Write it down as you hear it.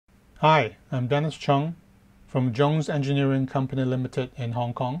Hi, I'm Dennis Chung from Jones Engineering Company Limited in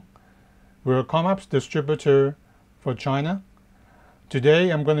Hong Kong. We're ComAp's distributor for China. Today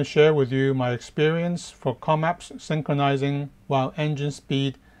I'm going to share with you my experience for ComAp's synchronizing while engine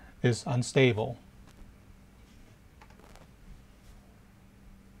speed is unstable.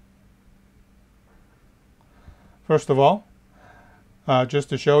 First of all, just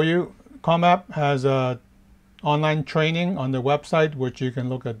to show you, ComAp has a online training on the website, which you can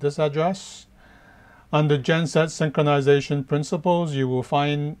look at this address. Under genset synchronization principles, you will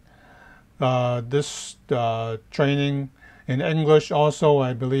find this training in English, also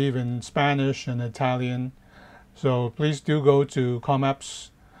I believe in Spanish and Italian. So please do go to ComAp's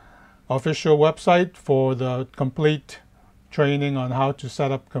official website for the complete training on how to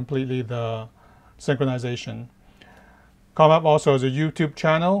set up completely the synchronization. ComAp also has a YouTube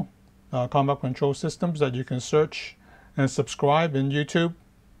channel, ComAp Control Systems, that you can search and subscribe in YouTube.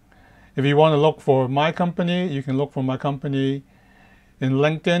 If you want to look for my company, you can look for my company in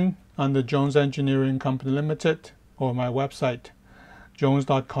LinkedIn under Jones Engineering Company Limited, or my website,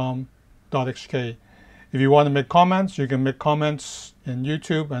 jones.com.hk. If you want to make comments, you can make comments in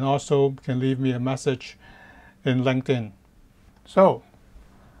YouTube and also can leave me a message in LinkedIn. So,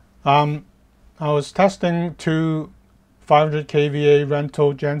 I was testing two 500 kVA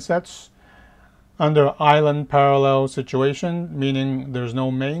rental gensets under island parallel situation, meaning there's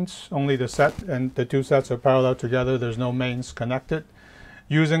no mains, only the set and the two sets are parallel together, there's no mains connected,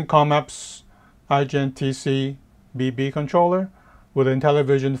 using ComAp's IGNTC BB controller with an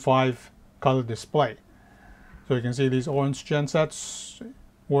IntelliVision 5 color display. So you can see these orange gensets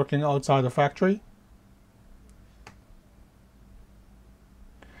working outside the factory.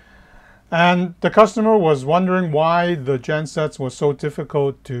 And the customer was wondering why the gensets were so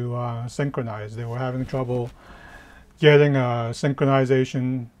difficult to synchronize. They were having trouble getting a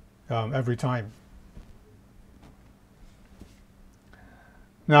synchronization every time.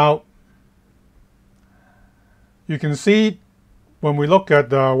 Now, you can see when we look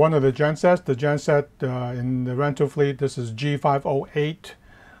at one of the gensets, the genset in the rental fleet, this is G508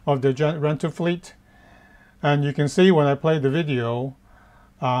 of the rental fleet. And you can see when I play the video,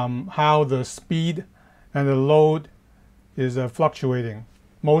 how the speed and the load is fluctuating,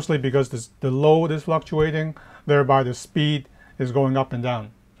 mostly because the load is fluctuating, thereby the speed is going up and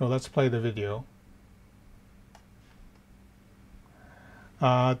down. So let's play the video.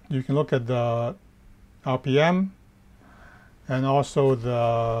 You can look at the RPM and also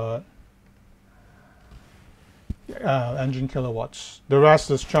the engine kilowatts. The rest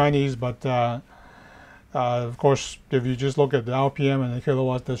is Chinese, but of course, if you just look at the RPM and the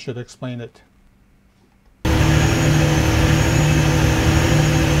kilowatts, that should explain it.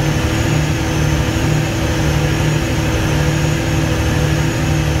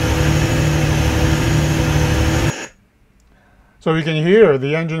 So you can hear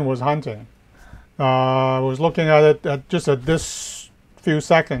the engine was hunting. I was looking at it at this few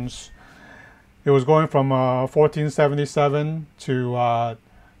seconds. It was going from 1477 to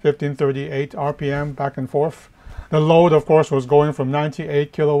 1538 RPM back and forth. The load, of course, was going from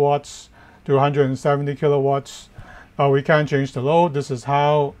 98 kilowatts to 170 kilowatts. We can't change the load. This is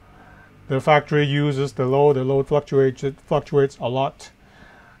how the factory uses the load. The load fluctuates. It fluctuates a lot.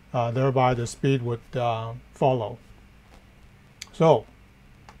 Thereby, the speed would follow. So,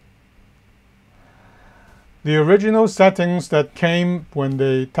 the original settings that came when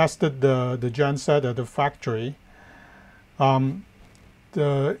they tested the genset at the factory,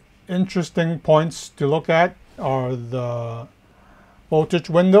 the interesting points to look at are the voltage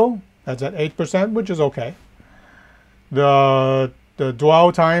window, that's at 8%, which is okay. The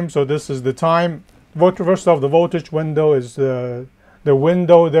dwell time, so this is the time. First off, the voltage window is the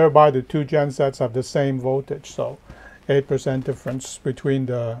window, thereby the two gensets have the same voltage, so 8% difference between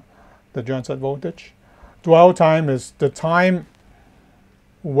the genset voltage. Dwell time is the time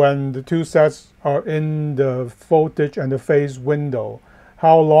when the two sets are in the voltage and the phase window.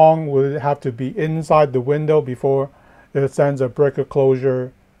 How long will it have to be inside the window before it sends a breaker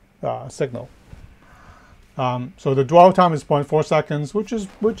closure signal? So the dwell time is 0.4 seconds, which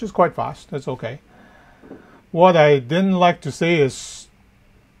is quite fast. That's okay. What I didn't like to see is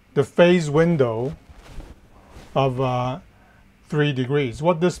the phase window of 3 degrees.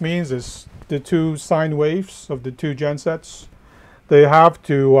 What this means is the two sine waves of the two gensets, they have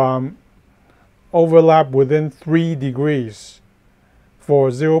to overlap within 3 degrees for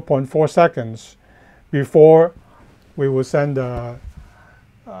 0.4 seconds before we will send a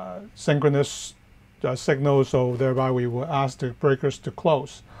synchronous signal, so thereby we will ask the breakers to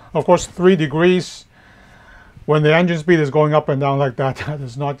close. Of course, 3 degrees when the engine speed is going up and down like that, that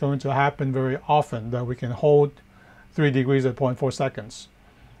is not going to happen very often, that we can hold 3 degrees at 0.4 seconds.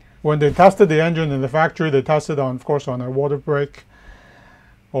 When they tested the engine in the factory, they tested on, of course, on a water brake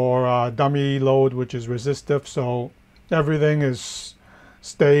or a dummy load, which is resistive, so everything is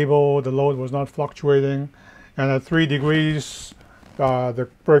stable, the load was not fluctuating, and at 3 degrees the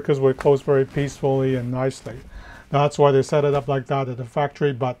breakers would close very peacefully and nicely. That's why they set it up like that at the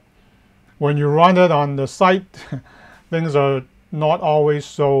factory, but when you run it on the site, things are not always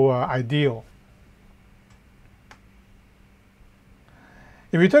so ideal.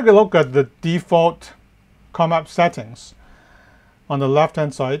 If you take a look at the default ComAp settings, on the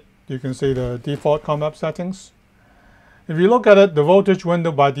left-hand side, you can see the default ComAp settings. If you look at it, the voltage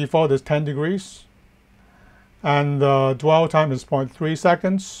window by default is 10 degrees, and the dwell time is 0.3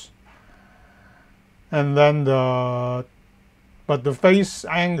 seconds. And then but the phase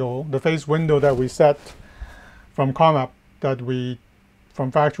angle, the phase window that we set from ComAp, that we from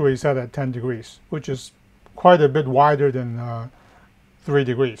factory set at 10 degrees, which is quite a bit wider than 3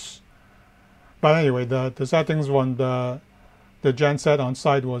 degrees. But anyway, the settings on the genset on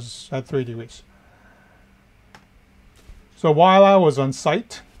site was at 3 degrees. So while I was on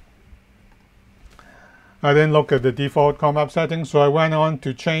site, I didn't look at the default ComAp settings, so I went on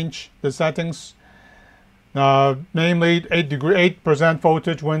to change the settings. Namely, 8%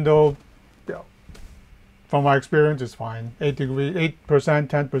 voltage window, from my experience, is fine. 8%,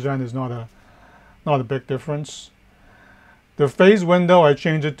 10% is not a big difference. The phase window, I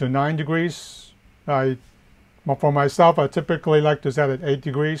changed it to 9 degrees. For myself, I typically like to set it 8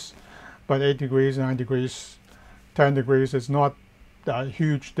 degrees, but 8 degrees, 9 degrees, 10 degrees is not a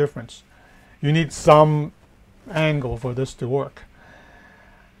huge difference. You need some angle for this to work.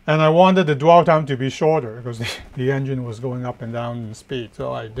 And I wanted the dwell time to be shorter because the engine was going up and down in speed,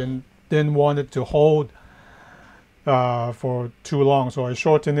 so I didn't want it to hold for too long, so I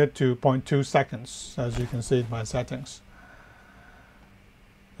shortened it to 0.2 seconds, as you can see in my settings.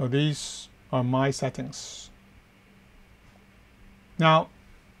 So these are my settings. Now,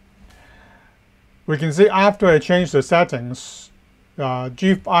 we can see after I changed the settings,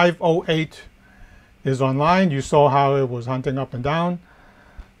 G508 is online. You saw how it was hunting up and down.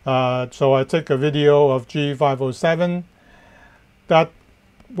 So I took a video of G507. That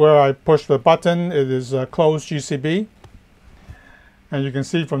where I push the button, it is a closed GCB. And you can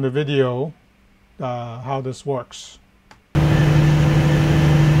see from the video how this works.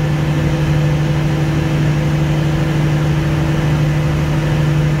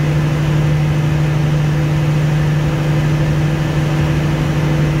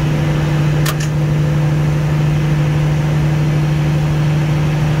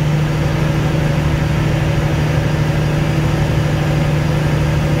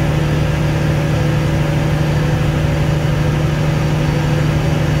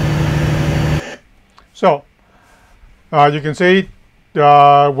 So you can see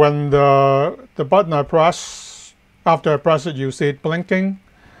when the button I press, after I press it, you see it blinking.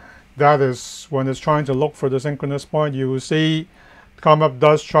 That is when it's trying to look for the synchronous point. You will see ComAp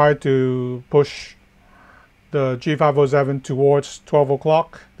does try to push the G507 towards 12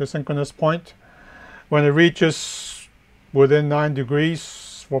 o'clock, the synchronous point. When it reaches within 9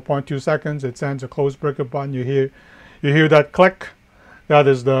 degrees for 0.2 seconds, it sends a close breaker button. You hear that click. That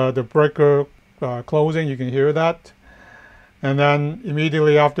is the breaker closing. You can hear that, and then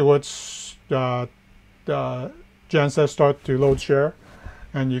immediately afterwards the genset start to load share,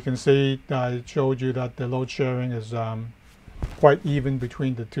 and you can see it showed you that the load sharing is quite even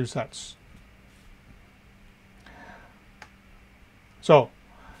between the two sets. So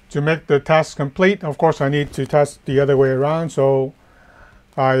to make the test complete, of course I need to test the other way around, so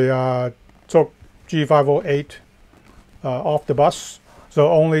I took G508 off the bus. So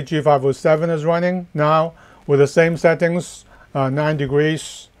only G507 is running now with the same settings, 9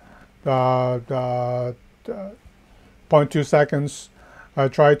 degrees, 0.2 seconds. I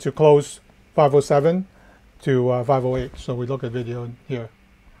tried to close 507 to 508. So we look at video here.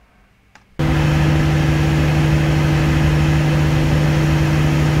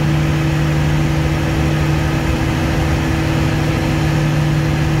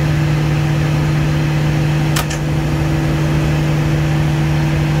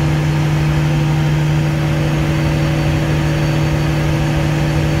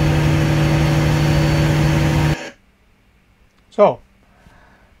 So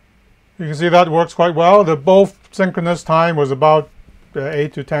you can see that works quite well. The both synchronous time was about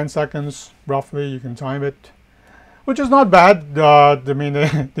 8 to 10 seconds roughly. You can time it, which is not bad. I mean,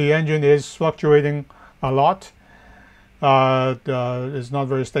 the engine is fluctuating a lot. It's not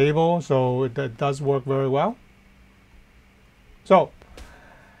very stable, so it does work very well. So,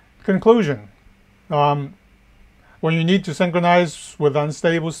 conclusion. When you need to synchronize with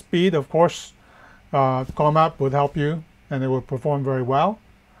unstable speed, of course, ComAp would help you and it will perform very well.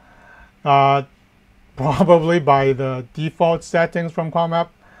 Probably by the default settings from ComAp,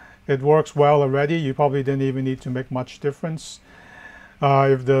 it works well already. You probably didn't even need to make much difference.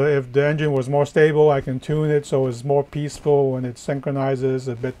 If the engine was more stable, I can tune it so it's more peaceful when it synchronizes,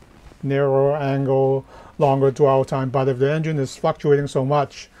 a bit narrower angle, longer dwell time. But if the engine is fluctuating so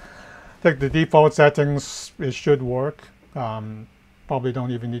much, take the default settings, it should work. Probably don't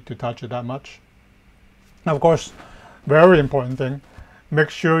even need to touch it that much. Now, of course, very important thing,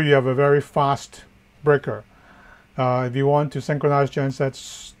 make sure you have a very fast breaker. If you want to synchronize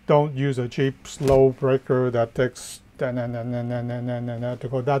gensets, don't use a cheap slow breaker that takes to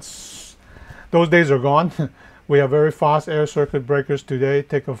go. Those days are gone. We have very fast air circuit breakers today.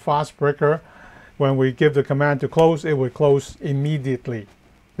 Take a fast breaker. When we give the command to close, it would close immediately.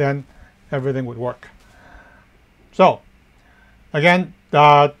 Then everything would work. So, again,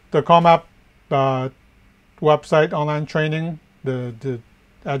 the ComAp website online training, the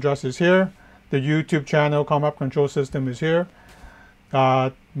address is here. The YouTube channel ComAp Control System is here.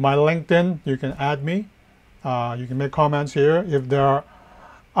 My LinkedIn, you can add me. You can make comments here. If there are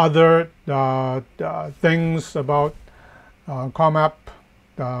other things about ComAp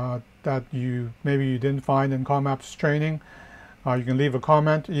that maybe you didn't find in ComAp's training, you can leave a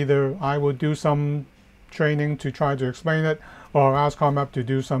comment. Either I will do some training to try to explain it, or ask ComAp to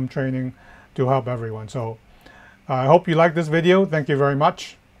do some training to help everyone. So I hope you like this video. Thank you very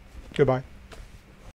much. Goodbye.